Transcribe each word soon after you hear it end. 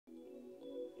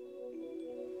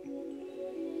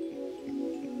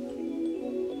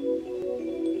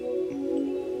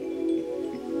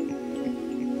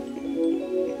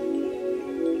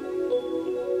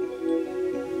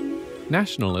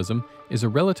Nationalism is a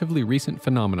relatively recent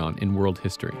phenomenon in world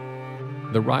history.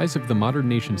 The rise of the modern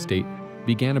nation-state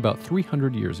began about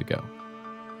 300 years ago.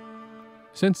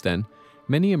 Since then,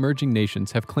 many emerging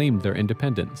nations have claimed their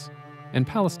independence, and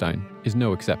Palestine is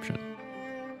no exception.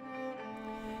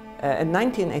 In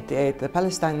 1988, the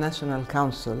Palestine National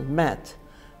Council met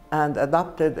and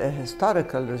adopted a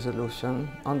historical resolution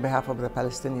on behalf of the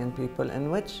Palestinian people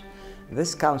in which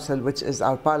this council, which is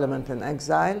our parliament in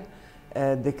exile,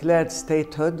 declared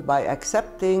statehood by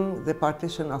accepting the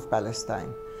partition of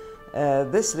Palestine.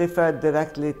 This referred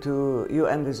directly to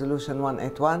UN Resolution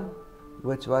 181,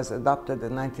 which was adopted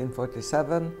in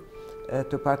 1947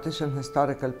 to partition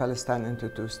historical Palestine into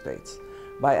two states.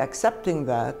 By accepting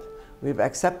that, we've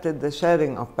accepted the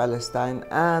sharing of Palestine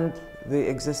and the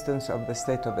existence of the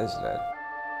State of Israel.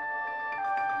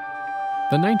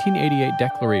 The 1988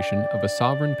 declaration of a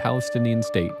sovereign Palestinian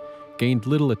state gained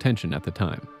little attention at the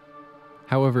time.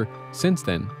 However, since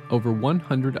then, over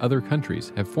 100 other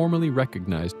countries have formally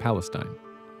recognized Palestine.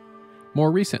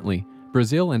 More recently,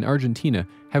 Brazil and Argentina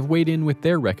have weighed in with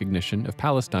their recognition of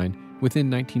Palestine within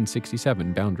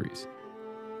 1967 boundaries.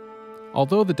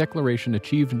 Although the declaration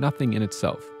achieved nothing in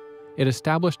itself, it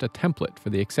established a template for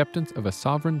the acceptance of a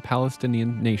sovereign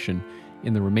Palestinian nation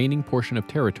in the remaining portion of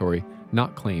territory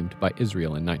not claimed by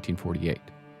Israel in 1948.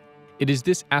 It is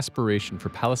this aspiration for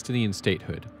Palestinian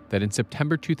statehood that in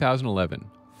September 2011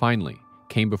 finally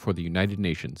came before the United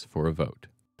Nations for a vote.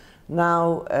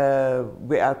 Now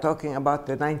we are talking about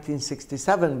the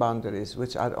 1967 boundaries,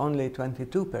 which are only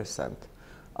 22%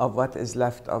 of what is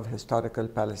left of historical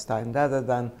Palestine, rather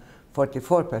than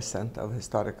 44% of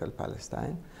historical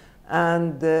Palestine.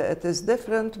 And it is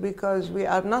different because we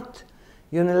are not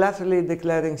unilaterally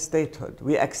declaring statehood.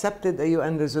 We accepted a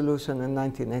UN resolution in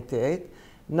 1988.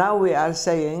 Now we are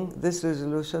saying this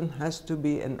resolution has to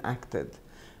be enacted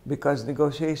because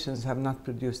negotiations have not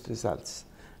produced results.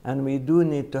 And we do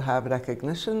need to have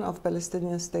recognition of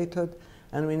Palestinian statehood,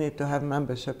 and we need to have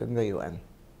membership in the UN.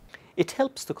 It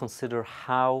helps to consider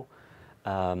how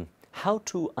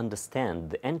to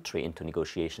understand the entry into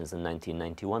negotiations in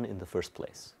 1991 in the first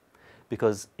place.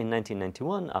 Because in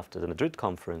 1991, after the Madrid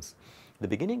conference, the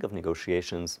beginning of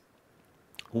negotiations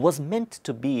was meant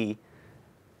to be,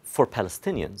 for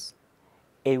Palestinians,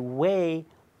 a way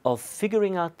of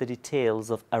figuring out the details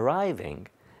of arriving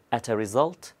at a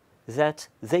result that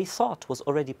they thought was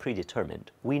already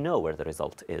predetermined. We know where the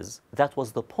result is. That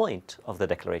was the point of the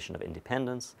Declaration of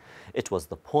Independence. It was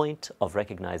the point of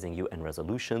recognizing UN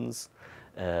resolutions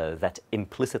that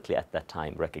implicitly at that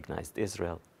time recognized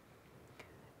Israel.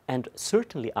 And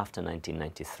certainly after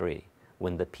 1993,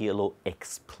 when the PLO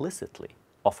explicitly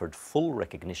offered full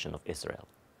recognition of Israel,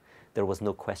 there was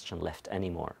no question left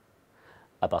anymore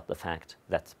about the fact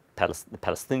that the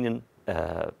Palestinian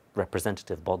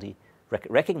representative body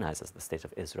recognizes the State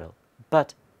of Israel.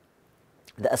 But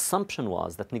the assumption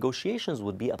was that negotiations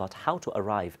would be about how to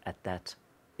arrive at that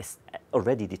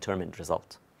already determined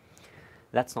result.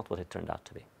 That's not what it turned out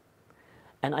to be.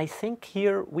 And I think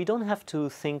here we don't have to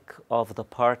think of the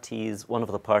parties, one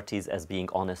of the parties as being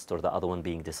honest or the other one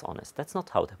being dishonest. That's not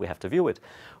how we have to view it.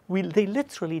 They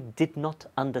literally did not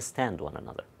understand one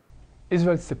another.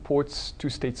 Israel supports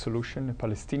two-state solution, a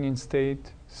Palestinian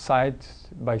state, side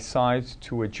by side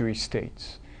to a Jewish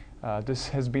state. This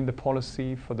has been the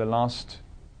policy for the last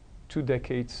 2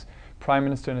 decades. Prime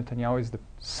Minister Netanyahu is the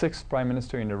 6th Prime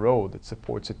Minister in a row that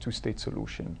supports a two-state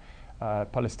solution.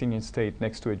 Palestinian state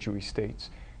next to a Jewish state.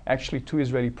 Actually, 2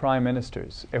 Israeli prime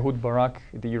ministers, Ehud Barak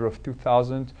at the year of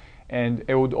 2000 and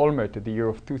Ehud Olmert at the year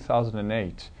of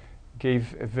 2008, gave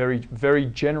very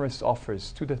generous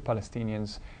offers to the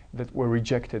Palestinians that were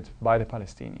rejected by the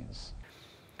Palestinians.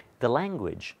 The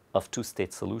language of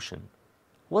two-state solution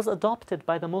was adopted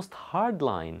by the most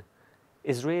hardline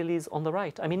Israelis on the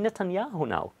right. I mean, Netanyahu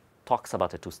now talks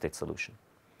about a two-state solution.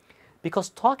 Because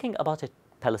talking about a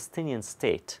Palestinian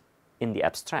state in the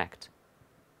abstract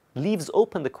leaves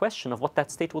open the question of what that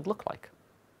state would look like.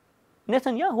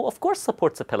 Netanyahu, of course,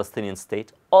 supports a Palestinian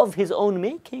state of his own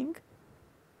making,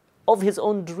 of his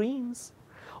own dreams,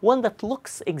 one that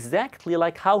looks exactly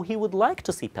like how he would like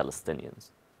to see Palestinians.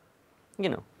 You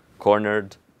know,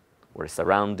 cornered, or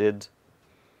surrounded,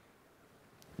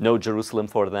 no Jerusalem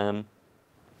for them,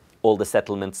 all the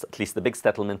settlements, at least the big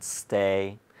settlements,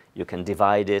 stay. You can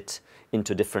divide it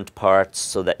into different parts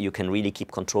so that you can really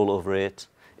keep control over it.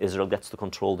 Israel gets to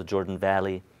control the Jordan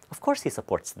Valley. Of course he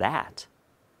supports that.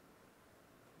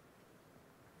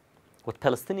 What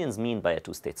Palestinians mean by a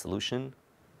two-state solution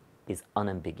is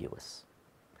unambiguous.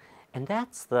 And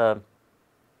that's the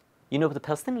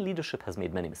Palestinian leadership has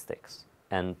made many mistakes.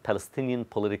 And Palestinian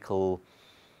political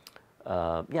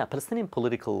Palestinian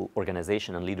political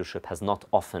organization and leadership has not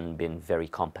often been very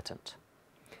competent,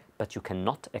 but you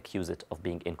cannot accuse it of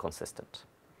being inconsistent.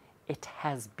 It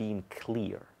has been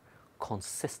clear,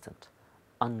 consistent,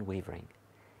 unwavering,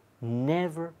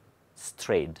 never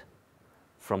strayed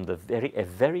from a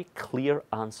very clear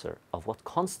answer of what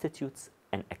constitutes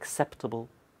the acceptable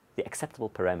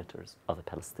parameters of a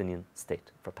Palestinian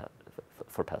state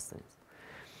for Palestinians.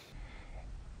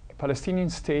 A Palestinian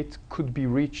state could be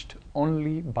reached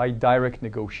only by direct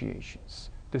negotiations.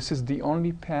 This is the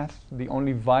only path, the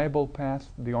only viable path,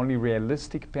 the only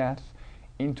realistic path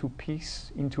into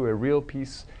peace, into a real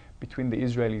peace between the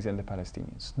Israelis and the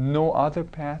Palestinians. No other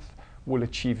path will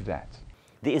achieve that.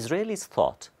 The Israelis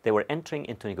thought they were entering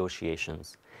into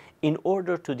negotiations in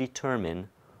order to determine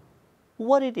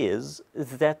what it is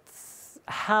that,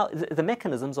 the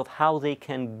mechanisms of how they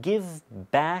can give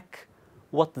back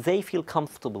what they feel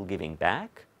comfortable giving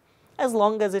back, as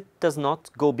long as it does not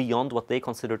go beyond what they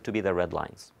consider to be their red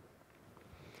lines.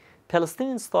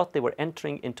 Palestinians thought they were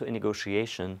entering into a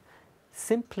negotiation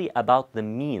simply about the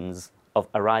means of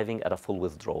arriving at a full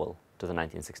withdrawal to the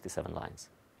 1967 lines.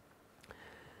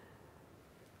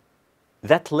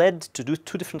 That led to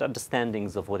two different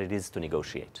understandings of what it is to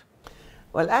negotiate.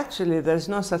 Well, actually, there's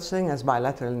no such thing as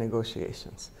bilateral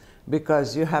negotiations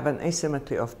because you have an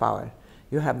asymmetry of power.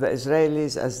 You have the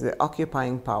Israelis as the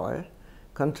occupying power,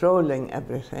 controlling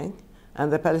everything,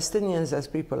 and the Palestinians as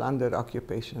people under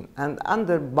occupation. And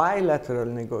under bilateral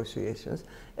negotiations,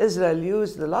 Israel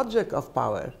used the logic of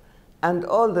power and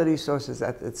all the resources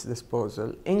at its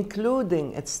disposal,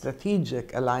 including its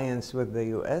strategic alliance with the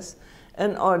US,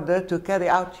 in order to carry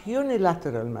out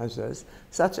unilateral measures,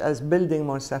 such as building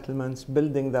more settlements,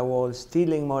 building the walls,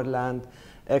 stealing more land,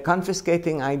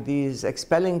 confiscating IDs,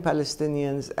 expelling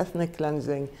Palestinians, ethnic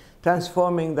cleansing,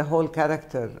 transforming the whole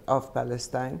character of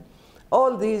Palestine,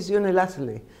 all these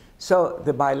unilaterally. So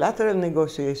the bilateral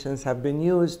negotiations have been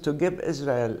used to give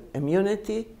Israel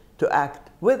immunity, to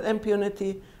act with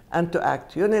impunity, and to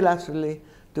act unilaterally,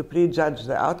 to prejudge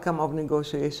the outcome of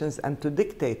negotiations, and to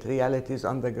dictate realities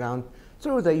on the ground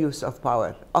through the use of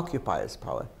power, occupiers'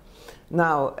 power.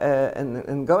 Now,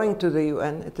 in going to the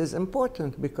UN, it is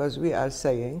important because we are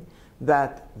saying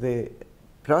that the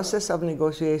process of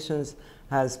negotiations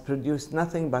has produced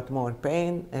nothing but more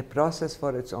pain, a process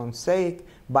for its own sake,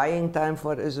 buying time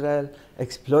for Israel,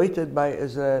 exploited by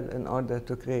Israel in order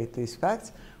to create these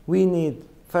facts. We need,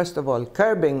 first of all,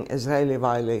 curbing Israeli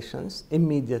violations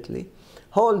immediately,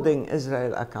 holding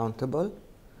Israel accountable,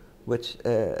 which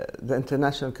the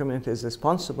international community is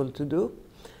responsible to do,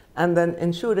 and then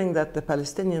ensuring that the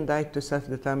Palestinian right to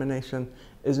self-determination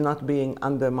is not being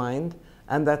undermined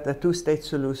and that the two-state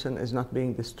solution is not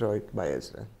being destroyed by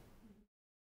Israel.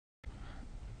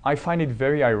 I find it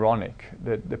very ironic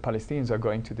that the Palestinians are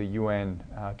going to the UN,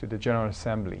 to the General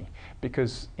Assembly,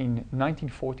 because in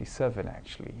 1947,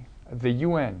 actually, the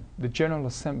UN, the General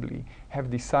Assembly,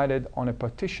 have decided on a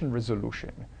partition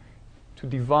resolution to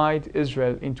divide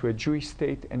Israel into a Jewish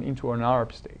state and into an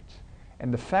Arab state.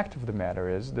 And the fact of the matter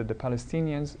is that the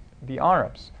Palestinians, the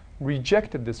Arabs,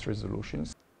 rejected this resolution.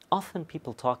 Often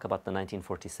people talk about the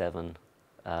 1947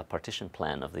 partition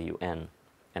plan of the UN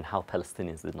and how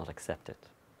Palestinians did not accept it.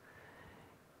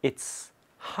 It's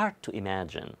hard to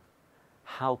imagine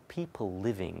how people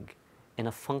living in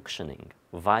a functioning,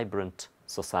 vibrant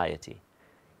society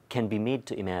can be made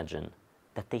to imagine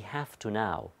that they have to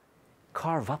now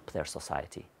carve up their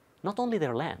society, not only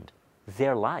their land,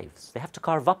 their lives. They have to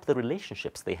carve up the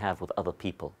relationships they have with other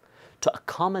people to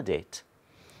accommodate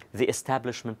the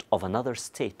establishment of another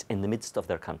state in the midst of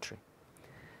their country.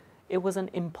 It was an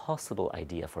impossible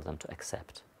idea for them to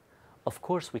accept. Of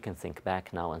course, we can think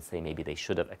back now and say maybe they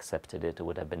should have accepted it, it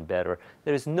would have been better.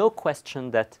 There is no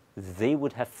question that they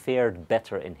would have fared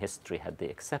better in history had they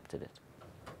accepted it.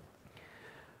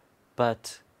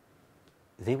 But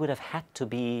they would have had to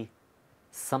be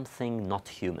something not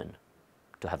human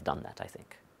to have done that, I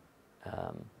think.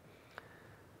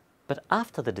 But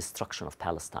after the destruction of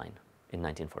Palestine in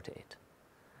 1948,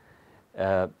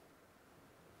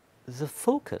 the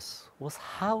focus was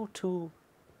how to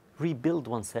rebuild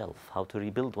oneself, how to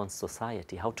rebuild one's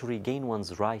society, how to regain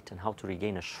one's right, and how to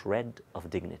regain a shred of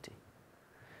dignity.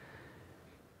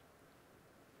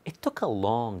 It took a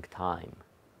long time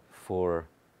for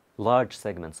large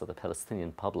segments of the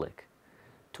Palestinian public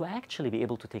to actually be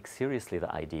able to take seriously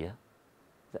the idea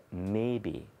that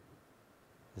maybe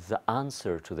the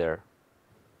answer to their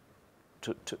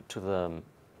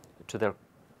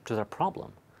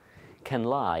problem can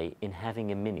lie in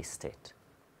having a mini-state.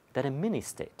 That a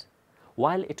mini-state,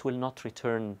 while it will not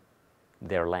return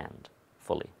their land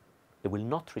fully, it will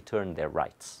not return their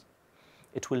rights,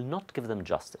 it will not give them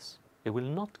justice. It will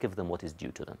not give them what is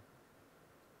due to them.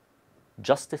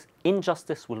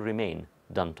 Injustice will remain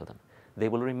done to them. They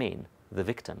will remain the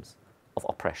victims of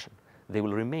oppression. They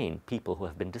will remain people who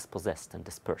have been dispossessed and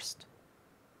dispersed.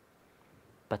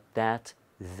 But that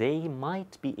they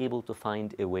might be able to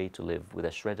find a way to live with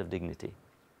a shred of dignity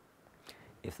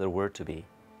if there were to be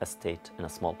a state in a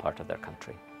small part of their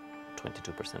country,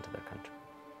 22% of their country.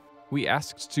 We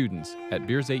asked students at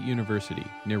Birzeit University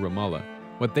near Ramallah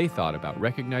what they thought about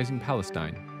recognizing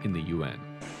Palestine in the UN.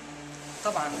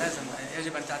 طبعا لازم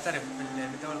يجب ان تعترف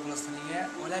بالدولة الفلسطينية،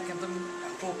 ولكن ضمن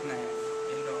حقوقنا،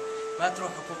 انه ما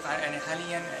تروح حقوق، يعني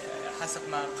حاليا حسب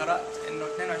ما قرأت انه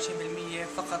 22%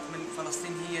 فقط من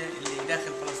فلسطين هي اللي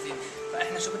داخل فلسطين،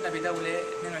 فاحنا شو بدنا بدولة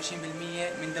 22%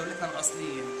 من دولتنا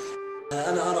الأصلية.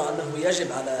 أنا أرى أنه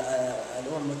يجب على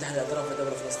الأمم المتحدة الاعتراف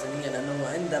بالدولة الفلسطينية، لأنه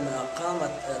عندما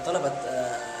طلبت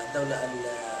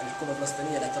الحكومة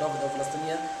الفلسطينية الاعتراف بالدولة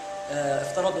الفلسطينية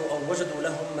افترضوا أو وجدوا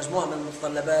لهم مجموعة من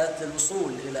المتطلبات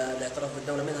للوصول إلى الاعتراف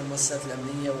بالدولة، منها المؤسسات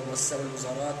الأمنية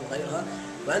والوزارات وغيرها.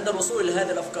 وعند الوصول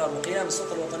لهذه الأفكار وقيام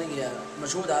السلطة الوطنية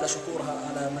مجهودة على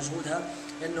مجهودها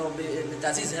إنه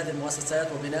بتعزيز هذه المؤسسات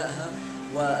وبنائها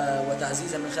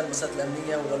وتعزيزها من خلال المؤسسات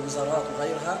الأمنية والوزارات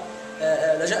وغيرها،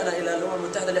 لجأنا إلى الأمم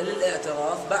المتحدة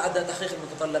للاعتراف بعد تحقيق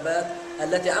المتطلبات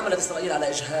التي عملت إسرائيل على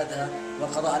إجهادها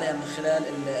والقضاء عليها من خلال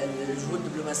الجهود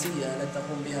الدبلوماسية التي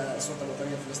تقوم بها السلطة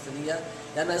الوطنية الفلسطينية،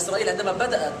 لأن إسرائيل عندما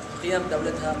بدأت قيام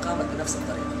دولتها قامت بنفس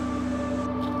الطريقة.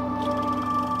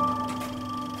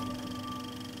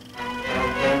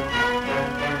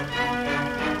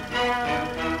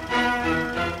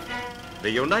 The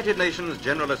United Nations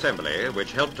General Assembly,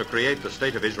 which helped to create the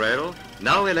State of Israel,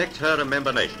 now elects her a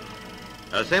member nation.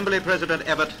 Assembly President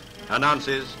Abbott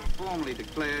announces, formally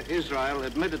declare Israel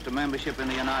admitted to membership in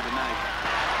the United Nations.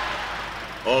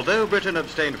 Although Britain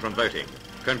abstained from voting,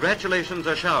 congratulations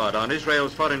are showered on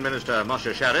Israel's Foreign Minister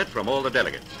Moshe Sharett from all the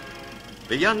delegates.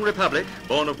 The young republic,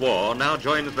 born of war, now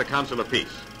joins the Council of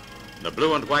Peace. The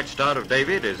blue and white Star of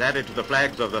David is added to the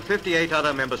flags of the 58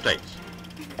 other member states.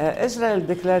 Israel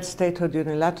declared statehood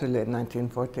unilaterally in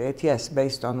 1948, yes,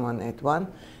 based on 181.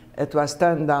 It was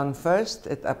turned down first,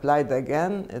 it applied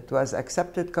again, it was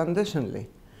accepted conditionally,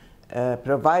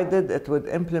 provided it would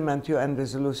implement UN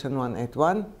Resolution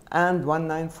 181 and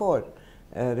 194,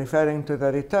 referring to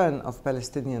the return of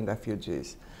Palestinian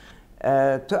refugees.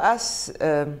 To us,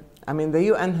 I mean, the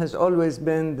UN has always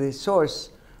been the source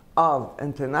of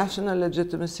international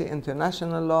legitimacy,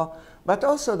 international law, but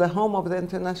also the home of the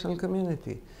international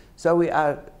community. So we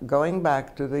are going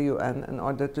back to the UN in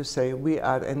order to say we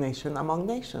are a nation among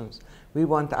nations. We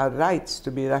want our rights to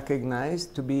be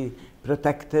recognized, to be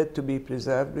protected, to be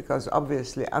preserved, because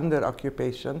obviously under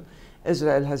occupation,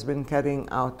 Israel has been carrying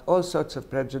out all sorts of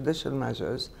prejudicial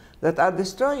measures that are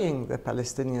destroying the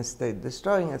Palestinian state,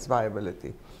 destroying its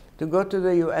viability. To go to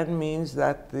the UN means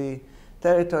that the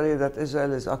territory that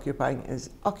Israel is occupying is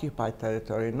occupied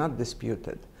territory, not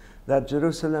disputed. That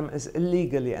Jerusalem is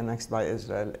illegally annexed by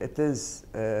Israel. It is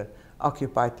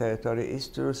occupied territory.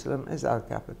 East Jerusalem is our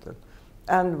capital.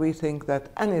 And we think that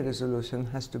any resolution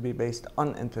has to be based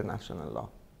on international law.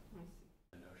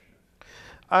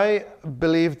 I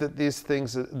believe that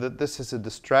that this is a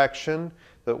distraction,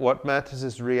 that what matters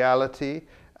is reality,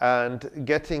 and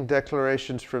getting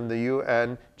declarations from the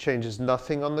UN changes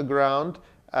nothing on the ground.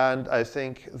 And I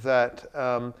think that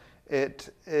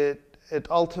it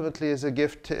ultimately is a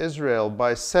gift to Israel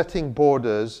by setting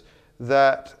borders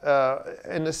that,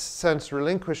 in a sense,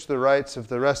 relinquish the rights of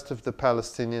the rest of the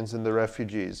Palestinians and the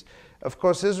refugees. Of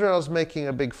course, Israel is making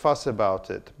a big fuss about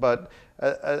it, but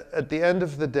at the end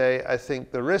of the day, I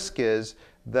think the risk is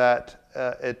that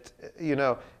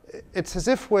it's as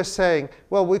if we're saying,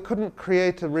 well, we couldn't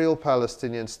create a real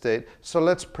Palestinian state, so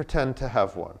let's pretend to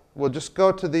have one. We'll just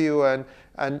go to the UN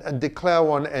and declare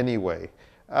one anyway.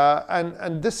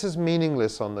 And this is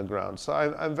meaningless on the ground. So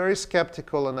I'm very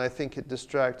skeptical, and I think it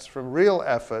distracts from real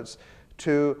efforts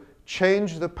to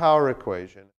change the power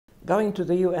equation. Going to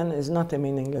the UN is not a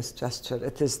meaningless gesture.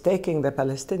 It is taking the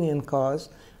Palestinian cause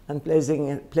and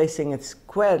placing it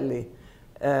squarely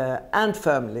and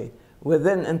firmly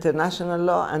within international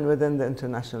law and within the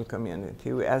international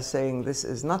community. We are saying this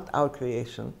is not our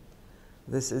creation.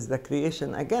 This is the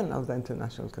creation, again, of the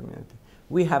international community.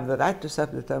 We have the right to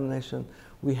self-determination.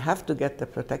 We have to get the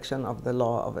protection of the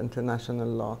law, of international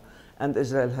law, and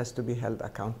Israel has to be held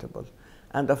accountable.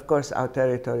 And of course, our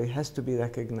territory has to be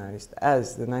recognized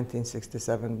as the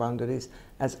 1967 boundaries,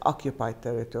 as occupied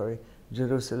territory.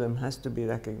 Jerusalem has to be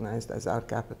recognized as our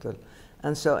capital.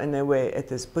 And so in a way,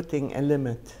 it is putting a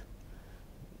limit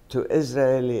to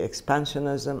Israeli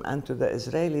expansionism and to the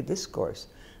Israeli discourse.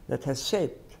 that has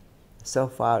shaped so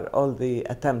far all the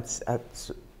attempts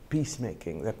at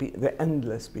peacemaking, the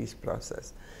endless peace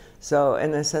process. So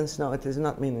in a sense, no, it is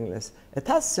not meaningless. It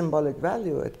has symbolic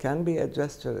value. It can be a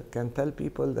gesture. It can tell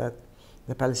people that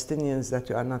the Palestinians, that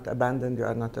you are not abandoned, you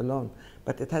are not alone.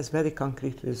 But it has very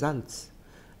concrete results.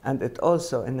 And it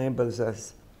also enables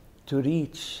us to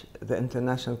reach the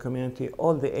international community,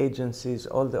 all the agencies,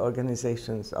 all the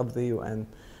organizations of the UN,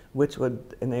 which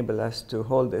would enable us to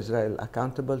hold Israel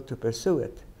accountable, to pursue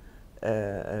it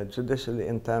judicially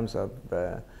in terms of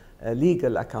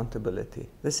legal accountability.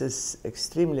 This is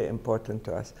extremely important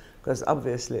to us because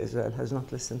obviously Israel has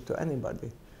not listened to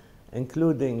anybody,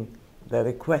 including the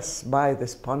requests by the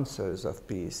sponsors of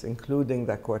peace, including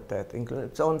the quartet, including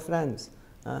its own friends,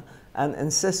 and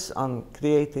insists on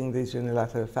creating these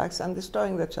unilateral facts and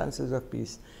destroying the chances of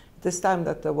peace. It is time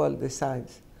that the world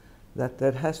decides that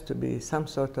there has to be some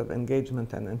sort of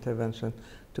engagement and intervention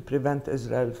to prevent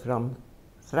Israel from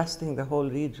thrusting the whole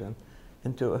region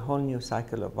into a whole new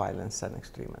cycle of violence and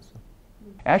extremism.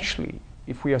 Actually,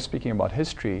 if we are speaking about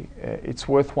history, it's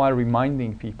worthwhile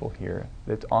reminding people here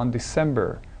that on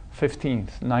December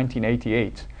 15th,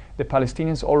 1988, the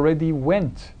Palestinians already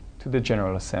went to the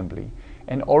General Assembly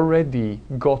and already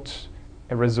got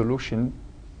a resolution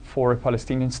for a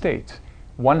Palestinian state.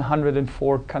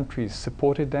 104 countries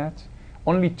supported that.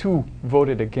 Only 2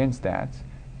 voted against that,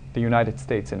 the United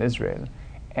States and Israel,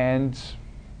 and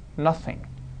nothing.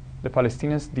 The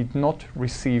Palestinians did not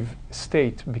receive a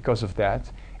state because of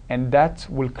that, and that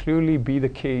will clearly be the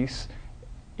case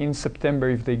in September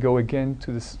if they go again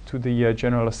to the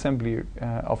General Assembly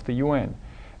of the UN.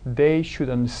 They should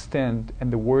understand,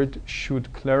 and the word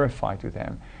should clarify to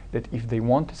them, that if they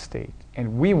want a state,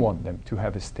 and we want them to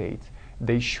have a state,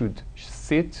 they should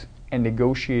sit and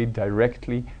negotiate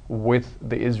directly with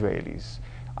the Israelis.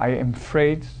 I am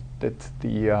afraid that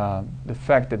the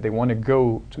fact that they want to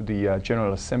go to the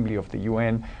General Assembly of the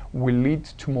UN will lead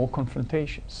to more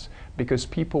confrontations, because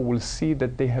people will see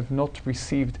that they have not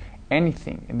received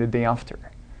anything in the day after.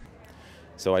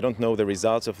 So I don't know the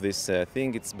results of this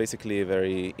thing. It's basically a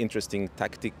very interesting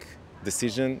tactic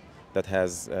decision that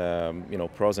has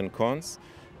pros and cons.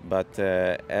 But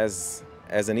as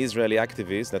an Israeli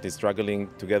activist that is struggling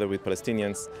together with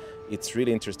Palestinians, it's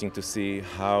really interesting to see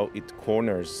how it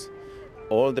corners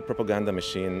all the propaganda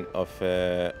machine of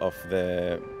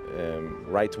the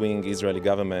right-wing Israeli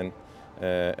government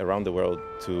around the world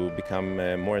to become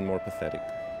more and more pathetic.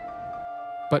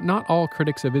 But not all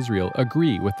critics of Israel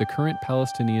agree with the current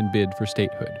Palestinian bid for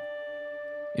statehood.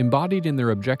 Embodied in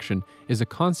their objection is a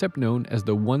concept known as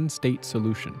the one-state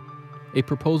solution, a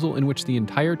proposal in which the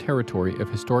entire territory of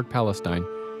historic Palestine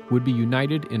would be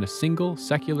united in a single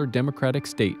secular democratic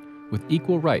state with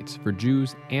equal rights for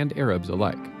Jews and Arabs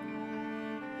alike.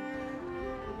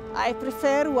 I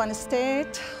prefer one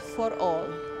state for all,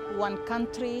 one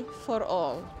country for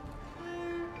all.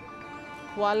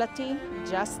 Equality,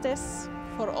 justice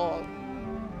for all.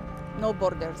 No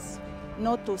borders,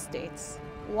 no 2 states,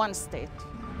 one state,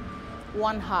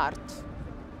 one heart.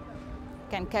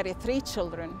 Can carry 3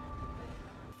 children.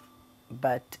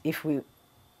 But if we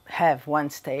have one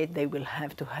state, they will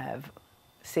have to have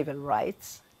civil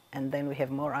rights, and then we have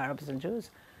more Arabs than Jews.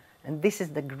 And this is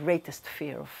the greatest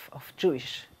fear of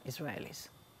Jewish Israelis,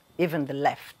 even the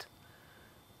left,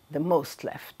 the most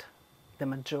left, the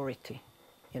majority,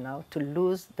 to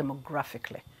lose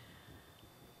demographically.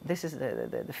 This is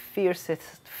the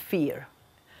fiercest fear.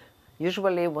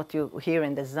 Usually what you hear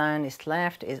in the Zionist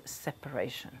left is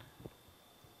separation.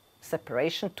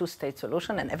 Separation, 2-state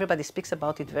solution, and everybody speaks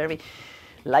about it very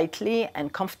lightly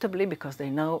and comfortably because they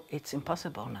know it's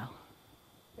impossible now.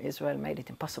 Israel made it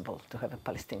impossible to have a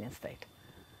Palestinian state.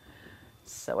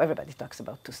 So everybody talks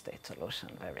about 2-state solution,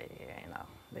 very,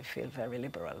 they feel very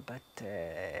liberal, but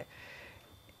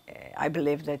I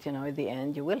believe that, in the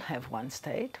end you will have one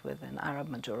state with an Arab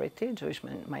majority, Jewish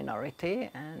minority,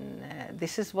 and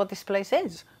this is what this place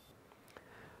is.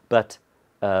 But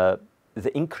the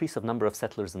increase of number of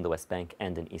settlers in the West Bank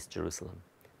and in East Jerusalem,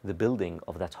 the building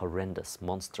of that horrendous,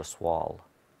 monstrous wall,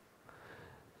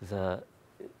 the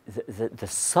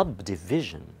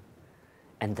subdivision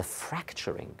and the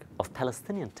fracturing of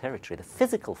Palestinian territory, the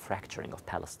physical fracturing of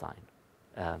Palestine.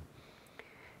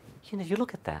 You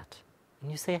look at that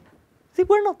and you say, see,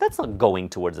 that's not going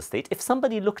towards a state. If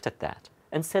somebody looked at that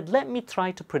and said, let me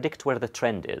try to predict where the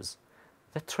trend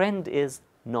is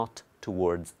not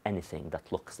towards anything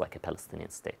that looks like a Palestinian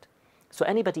state. So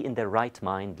anybody in their right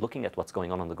mind looking at what's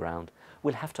going on the ground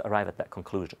will have to arrive at that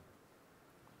conclusion.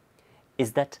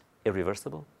 Is that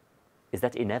irreversible? Is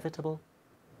that inevitable?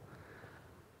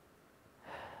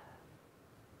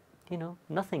 you know,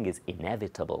 nothing is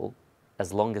inevitable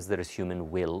as long as there is human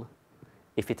will,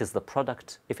 if it is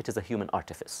a human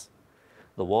artifice.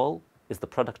 The wall is the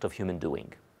product of human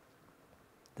doing.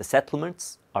 The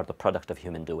settlements are the product of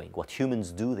human doing. What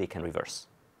humans do, they can reverse.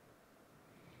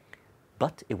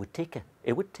 But it would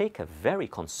take a very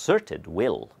concerted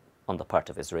will on the part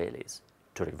of Israelis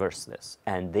to reverse this.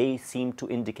 And they seem to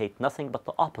indicate nothing but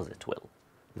the opposite will,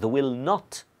 the will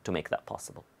not to make that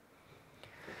possible.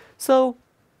 So,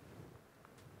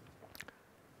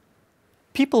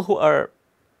 people who are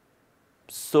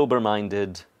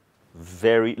sober-minded,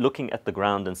 very looking at the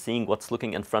ground and seeing what's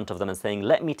looking in front of them and saying,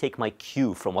 let me take my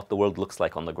cue from what the world looks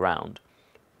like on the ground,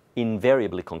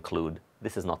 invariably conclude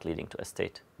this is not leading to a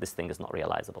state. This thing is not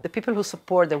realizable. The people who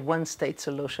support the one-state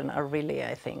solution are really,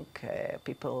 I think,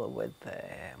 people with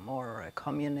more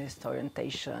communist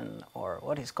orientation, or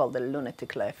what is called the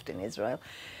lunatic left in Israel.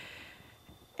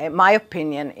 My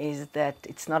opinion is that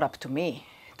it's not up to me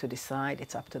to decide.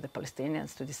 It's up to the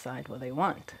Palestinians to decide what they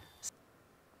want.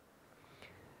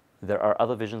 There are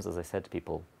other visions, as I said.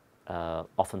 People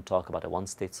often talk about a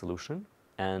one-state solution,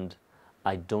 and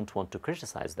I don't want to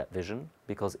criticize that vision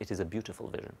because it is a beautiful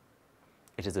vision.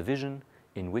 It is a vision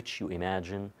in which you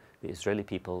imagine the Israeli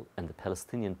people and the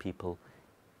Palestinian people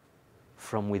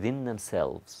from within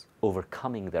themselves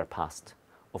overcoming their past,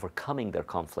 overcoming their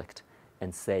conflict,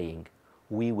 and saying,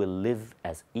 we will live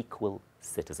as equal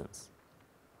citizens.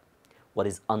 What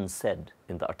is unsaid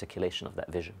in the articulation of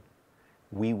that vision?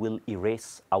 We will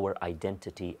erase our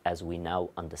identity as we now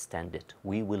understand it.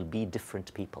 We will be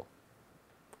different people.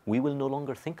 We will no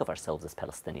longer think of ourselves as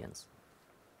Palestinians.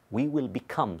 We will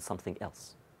become something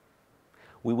else.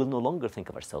 We will no longer think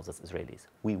of ourselves as Israelis.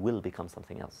 We will become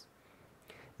something else.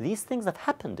 These things have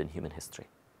happened in human history,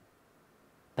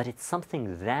 but it's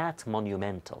something that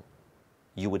monumental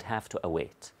you would have to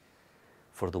await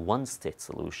for the one-state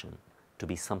solution to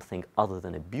be something other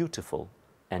than a beautiful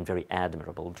and very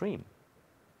admirable dream.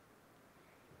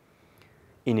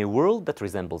 In a world that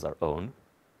resembles our own,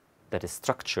 that is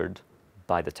structured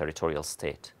by the territorial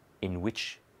state, in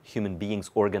which human beings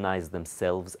organize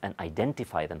themselves and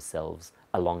identify themselves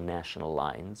along national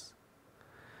lines,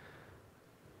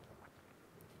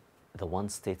 the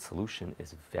one-state solution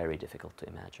is very difficult to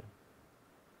imagine.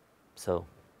 So,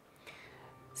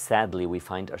 sadly, we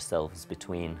find ourselves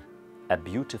between a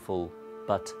beautiful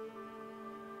but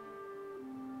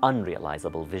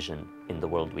unrealizable vision in the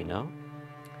world we know,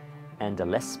 and a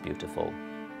less beautiful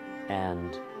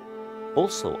and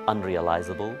also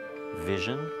unrealizable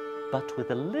vision, but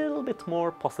with a little bit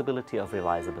more possibility of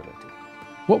realizability.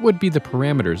 What would be the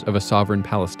parameters of a sovereign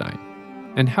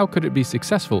Palestine? And how could it be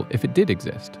successful if it did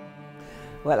exist?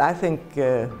 Well, I think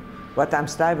what I'm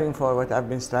striving for, what I've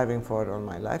been striving for all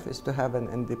my life, is to have an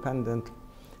independent,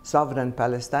 sovereign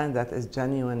Palestine that is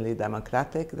genuinely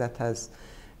democratic, that has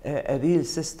a real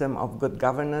system of good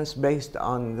governance based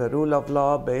on the rule of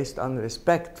law, based on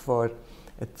respect for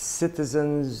its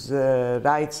citizens'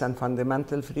 rights and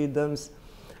fundamental freedoms.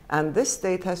 And this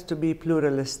state has to be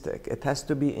pluralistic, it has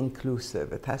to be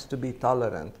inclusive, it has to be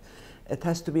tolerant, it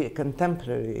has to be a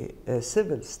contemporary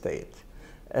civil state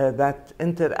that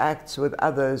interacts with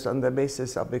others on the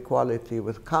basis of equality,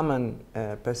 with common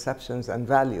perceptions and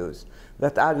values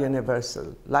that are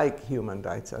universal, like human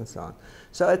rights and so on.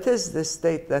 So it is this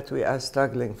state that we are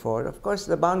struggling for. Of course,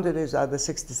 the boundaries are the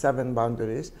 67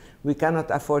 boundaries. We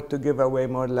cannot afford to give away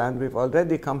more land. We've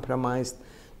already compromised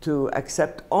to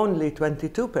accept only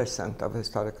 22% of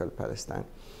historical Palestine.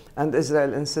 And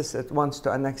Israel insists it wants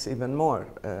to annex even more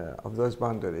of those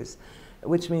boundaries,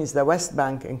 which means the West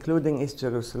Bank, including East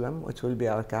Jerusalem, which will be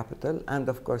our capital, and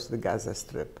of course the Gaza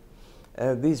Strip.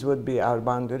 These would be our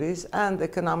boundaries, and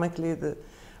economically,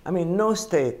 no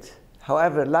state,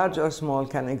 however large or small,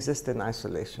 can exist in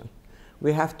isolation.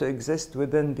 We have to exist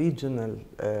within regional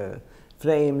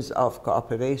frames of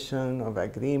cooperation, of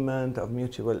agreement, of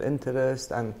mutual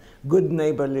interest, and good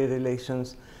neighborly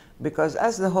relations, because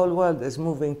as the whole world is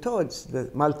moving towards the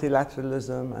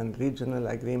multilateralism and regional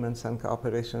agreements and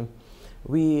cooperation,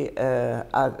 we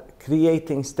are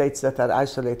creating states that are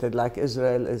isolated, like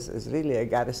Israel is really a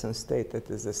garrison state. It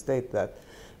is a state that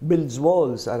builds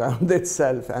walls around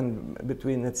itself and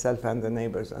between itself and the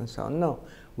neighbors and so on. No,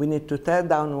 we need to tear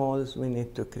down walls, we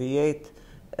need to create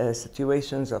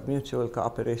situations of mutual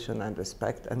cooperation and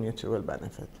respect and mutual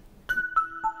benefit.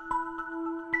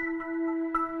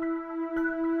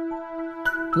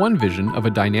 One vision of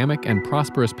a dynamic and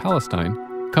prosperous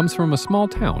Palestine comes from a small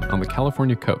town on the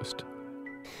California coast.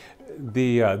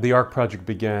 The ARC project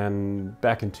began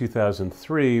back in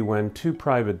 2003 when two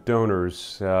private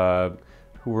donors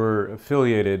who were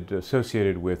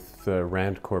associated with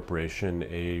RAND Corporation,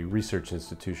 a research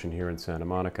institution here in Santa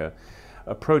Monica,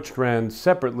 approached RAND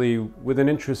separately with an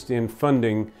interest in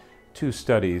funding 2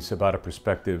 studies about a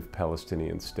prospective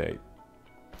Palestinian state.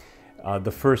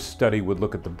 The first study would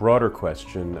look at the broader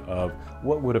question of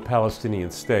what would a Palestinian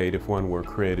state, if one were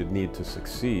created, need to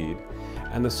succeed.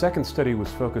 And the second study was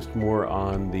focused more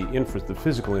on the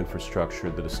physical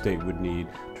infrastructure that a state would need,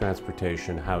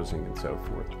 transportation, housing, and so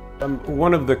forth.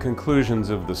 One of the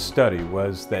conclusions of the study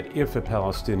was that if a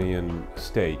Palestinian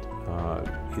state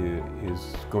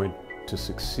is going to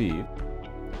succeed,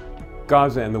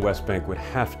 Gaza and the West Bank would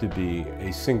have to be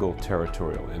a single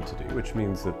territorial entity, which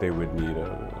means that they would need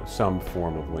some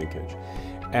form of linkage.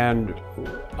 And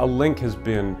a link has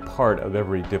been part of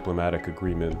every diplomatic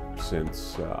agreement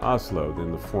since Oslo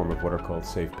in the form of what are called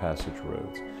safe passage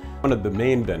roads. One of the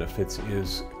main benefits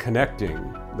is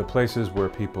connecting the places where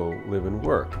people live and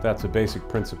work. That's a basic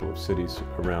principle of cities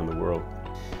around the world.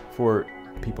 For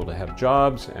people to have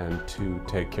jobs and to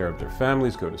take care of their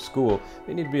families, go to school,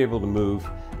 they need to be able to move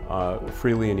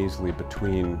freely and easily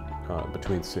between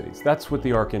cities. That's what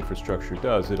the ARC infrastructure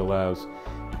does. It allows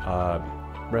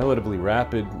relatively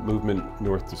rapid movement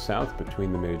north to south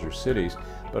between the major cities,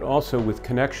 but also with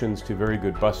connections to very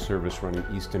good bus service running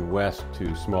east and west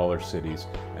to smaller cities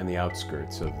and the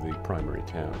outskirts of the primary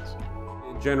towns.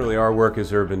 Generally, our work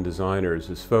as urban designers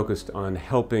is focused on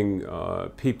helping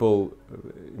people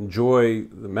enjoy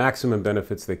the maximum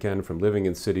benefits they can from living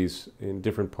in cities in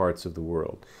different parts of the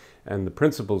world. And the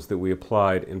principles that we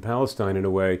applied in Palestine, in a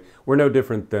way, were no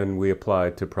different than we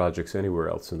applied to projects anywhere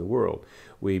else in the world.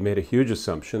 We made a huge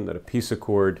assumption that a peace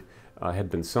accord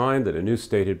had been signed, that a new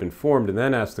state had been formed, and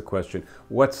then asked the question,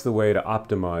 what's the way to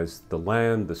optimize the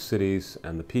land, the cities,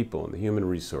 and the people, and the human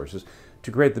resources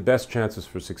to create the best chances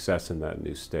for success in that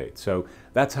new state? So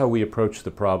that's how we approach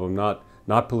the problem, not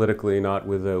politically, not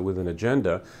with an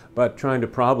agenda, but trying to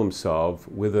problem solve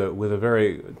with a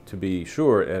very, to be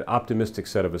sure, an optimistic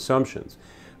set of assumptions.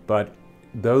 But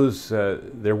those,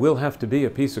 there will have to be a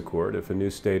peace accord if a new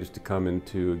state is to come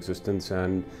into existence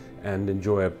and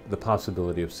enjoy the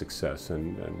possibility of success,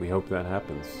 and we hope that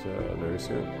happens very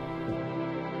soon.